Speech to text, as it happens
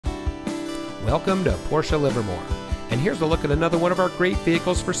Welcome to Porsche Livermore, and here's a look at another one of our great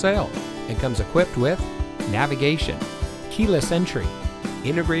vehicles for sale. It comes equipped with navigation, keyless entry,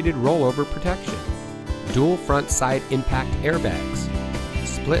 integrated rollover protection, dual front side impact airbags,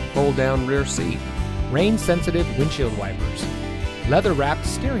 split fold-down rear seat, rain-sensitive windshield wipers, leather-wrapped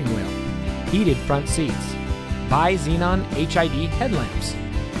steering wheel, heated front seats, bi-xenon HID headlamps,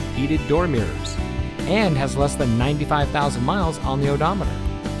 heated door mirrors, and has less than 95,000 miles on the odometer.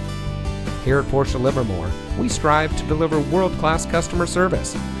 Here at Porsche Livermore, we strive to deliver world-class customer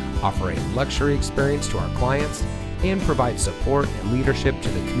service, offer a luxury experience to our clients, and provide support and leadership to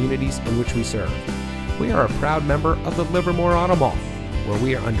the communities in which we serve. We are a proud member of the Livermore Auto Mall, where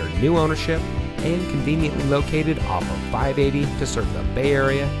we are under new ownership and conveniently located off of 580 to serve the Bay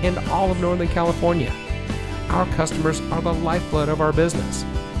Area and all of Northern California. Our customers are the lifeblood of our business,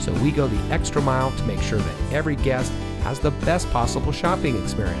 so we go the extra mile to make sure that every guest has the best possible shopping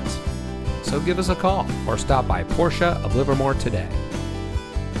experience. So give us a call or stop by Porsche of Livermore today.